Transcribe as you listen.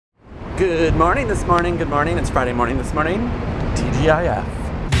Good morning this morning, good morning. It's Friday morning this morning. TGIF.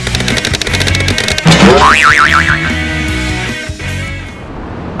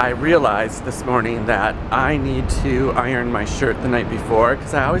 I realized this morning that I need to iron my shirt the night before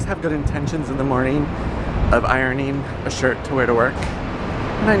because I always have good intentions in the morning of ironing a shirt to wear to work,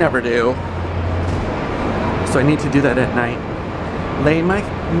 and I never do. So I need to do that at night. Lay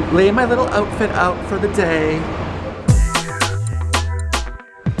my little outfit out for the day.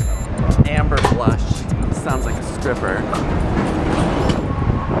 Amber blush. Sounds like a stripper.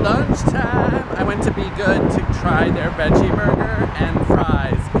 Lunchtime! I went to Be Good to try their veggie burger and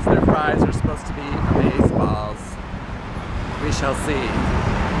fries, because their fries are supposed to be amazeballs. We shall see.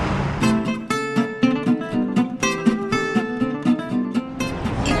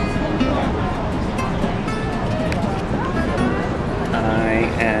 I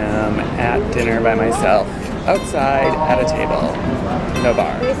am at dinner by myself, outside at a table. No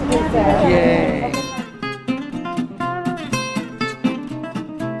bar. Yay!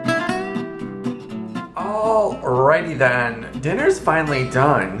 Alrighty then, dinner's finally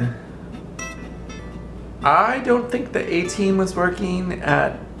done. I don't think the A-team was working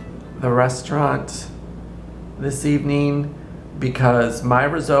at the restaurant this evening because my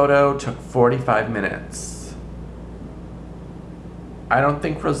risotto took 45 minutes. I don't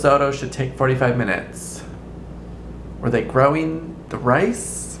think risotto should take 45 minutes. Were they growing the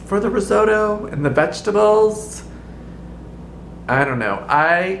rice for the risotto and the vegetables? I don't know.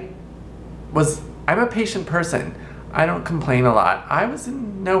 I'm a patient person. I don't complain a lot. I was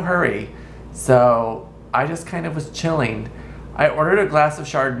in no hurry, so I just kind of was chilling. I ordered a glass of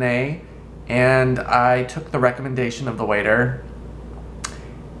Chardonnay, and I took the recommendation of the waiter,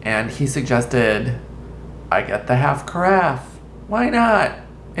 and he suggested I get the half carafe. Why not?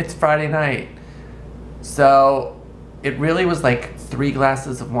 It's Friday night. So it really was like 3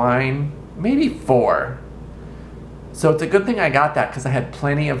 glasses of wine, maybe 4. So it's a good thing I got that because I had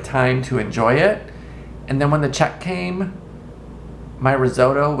plenty of time to enjoy it. And then when the check came, my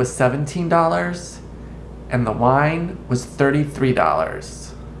risotto was $17 and the wine was $33.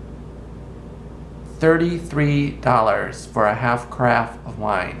 $33 for a half carafe of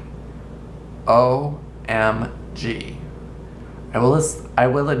wine. OMG. I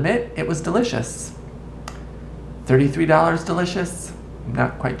will admit it was delicious. $33 delicious? I'm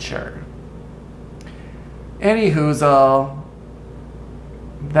not quite sure. Anyhoozle,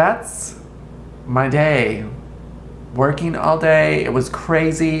 that's my day. Working all day. It was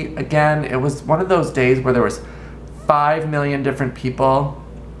crazy. Again, it was one of those days where there was 5 million different people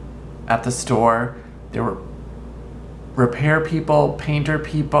at the store. There were repair people, painter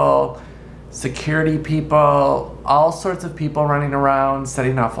people, security people, all sorts of people running around,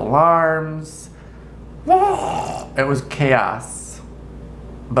 setting off alarms. It was chaos,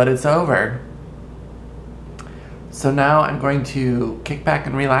 but it's over. So now I'm going to kick back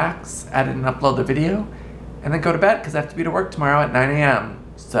and relax, edit and upload the video, and then go to bed because I have to be to work tomorrow at 9 a.m.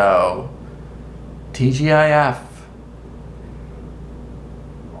 So, TGIF.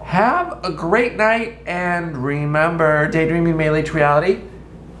 Have a great night, and remember, daydreaming may lead to reality.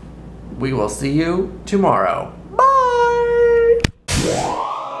 We will see you tomorrow. Bye!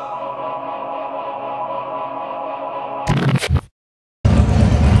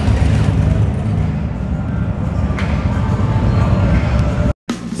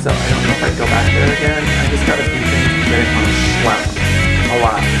 So I don't know if I'd go back there again. I just got a few things that I want to schlep a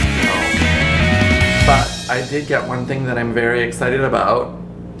lot. But I did get one thing that I'm very excited about.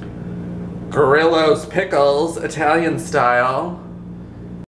 Grillo's Pickles, Italian style.